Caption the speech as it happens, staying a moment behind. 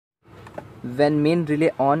when main relay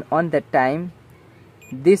on that time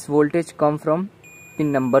this voltage come from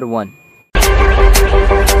pin number 1.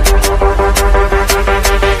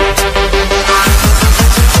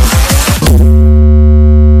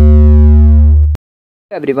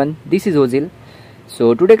 Everyone, this is Ozil.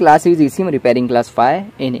 So today class is Ecm repairing class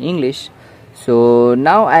 5 in English. So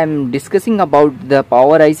now I am discussing about the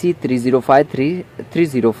power IC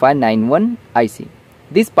 30591 IC.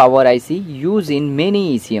 This power IC used in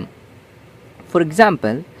many ECM. For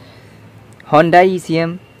example, Hyundai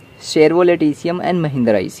ECM, Chevrolet ECM and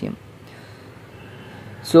Mahindra ECM.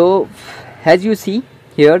 So as you see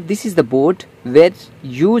here, this is the board where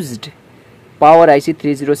used power IC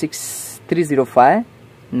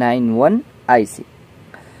 30591 IC.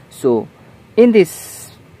 So in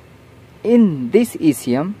this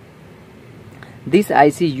ECM, this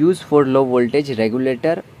IC used for low voltage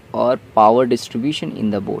regulator or power distribution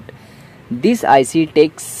in the board. This IC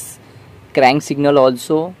takes crank signal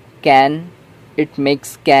also, it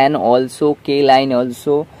makes CAN also, K line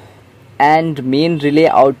also, and main relay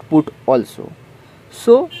output also.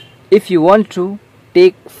 So if you want to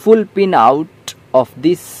take full pin out of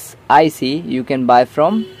this IC, you can buy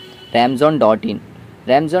from ramzon.in.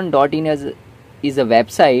 Ramzon.in is a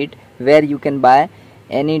website where you can buy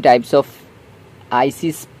any types of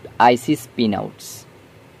IC pinouts.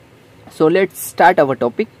 So let's start our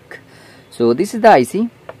topic. So this is the IC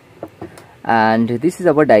and this is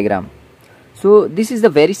our diagram. So this is the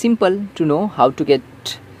very simple to know how to get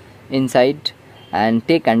inside and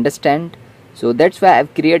understand. So that's why I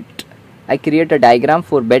create a diagram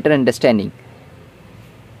for better understanding.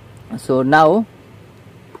 So now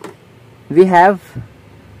we have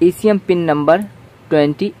ECM pin number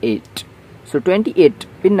 28. So 28,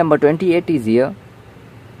 pin number 28 is here.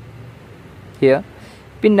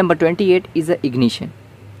 Pin number 28 is a ignition.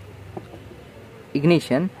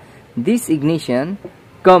 This ignition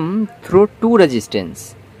come through two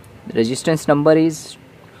resistance. The resistance number is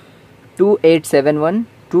 2871.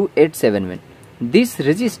 This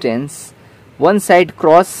resistance, one side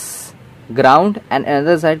cross ground and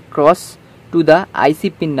another side cross to the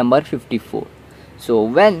IC pin number 54. So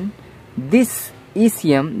when this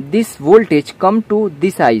ECM, this voltage come to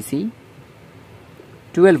this IC,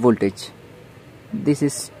 12 voltage. This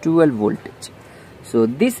is 12 voltage. So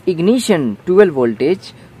this ignition 12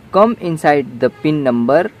 voltage come inside the pin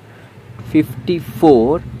number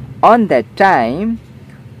 54. On that time,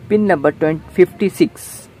 pin number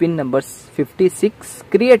 56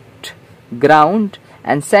 create ground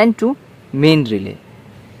and send to main relay.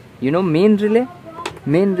 You know main relay?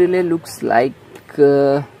 Main relay looks like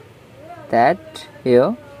that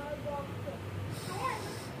here.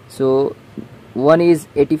 So one is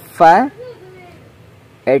 85,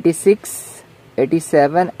 86,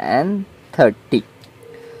 87 and 30.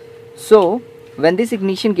 So when this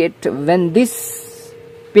ignition when this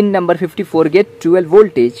pin number 54 get 12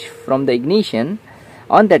 voltage from the ignition,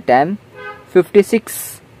 on that time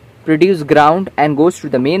 56 produce ground and goes to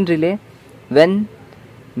the main relay. When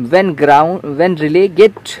relay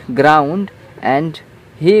get ground and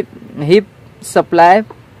he supply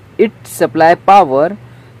power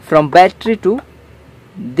from battery to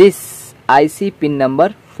this IC pin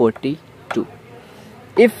number 42.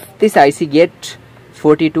 If this IC get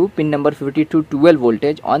 42, pin number 42 12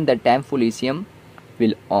 voltage, on that time full ECM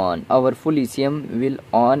will on. Our full ECM will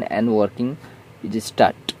on and working will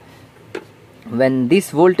start. When this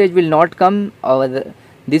voltage will not come,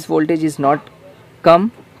 this voltage is not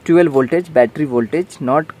come, 12 voltage battery voltage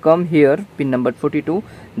not come here, pin number 42,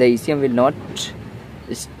 the ECM will not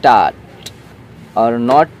start or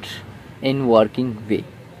not in working way.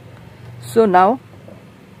 So now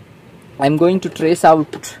I am going to trace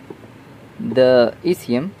out the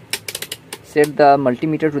ECM, set the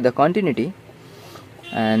multimeter to the continuity,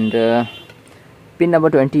 and pin number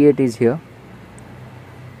 28 is here.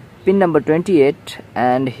 Pin number 28,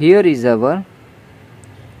 and here is our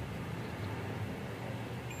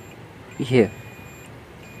here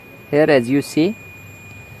as you see,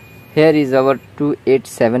 here is our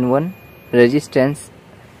 2871 resistance,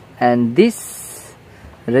 and this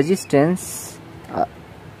resistance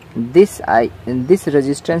this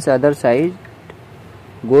resistance other side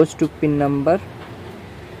goes to pin number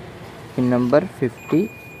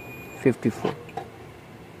 54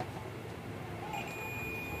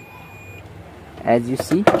 as you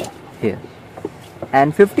see here,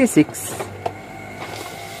 and 56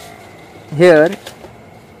 here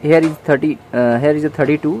is 30, here is a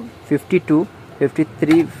 32, 52,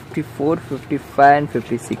 53, 54, 55 and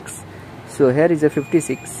 56. So here is a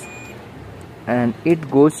 56 and it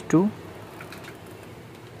goes to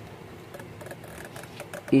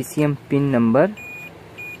ECM pin number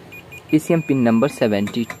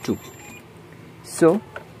 72. So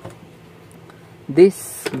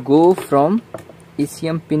this go from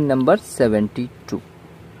ECM pin number 72,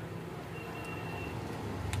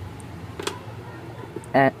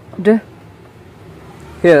 and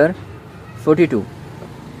here 42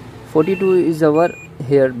 is our,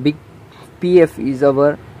 here big PF is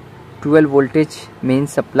our 12 voltage main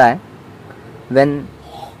supply. When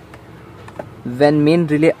main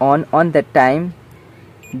relay on that time,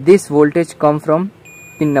 this voltage come from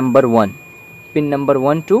pin number 1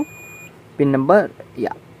 to pin number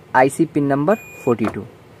IC pin number 42.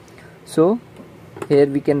 So here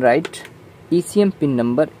we can write ECM pin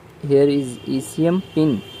number. Here is ECM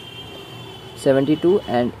pin 72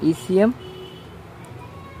 and ECM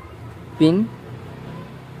pin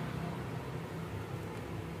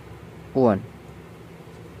 1.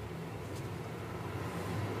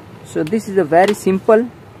 So this is a very simple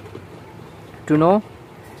to know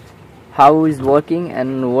how is working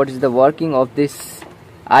and what is the working of this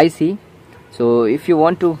IC. So if you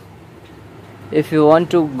want to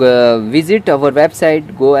visit our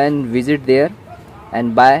website, go and visit there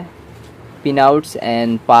and buy pinouts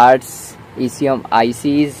and parts, ECM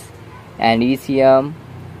ICs and ECM,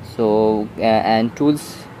 so and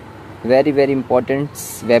tools. Very important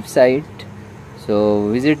website, so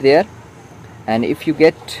visit there. And if you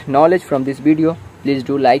get knowledge from this video, please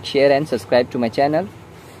do like, share and subscribe to my channel.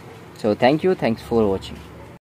 So thanks for watching.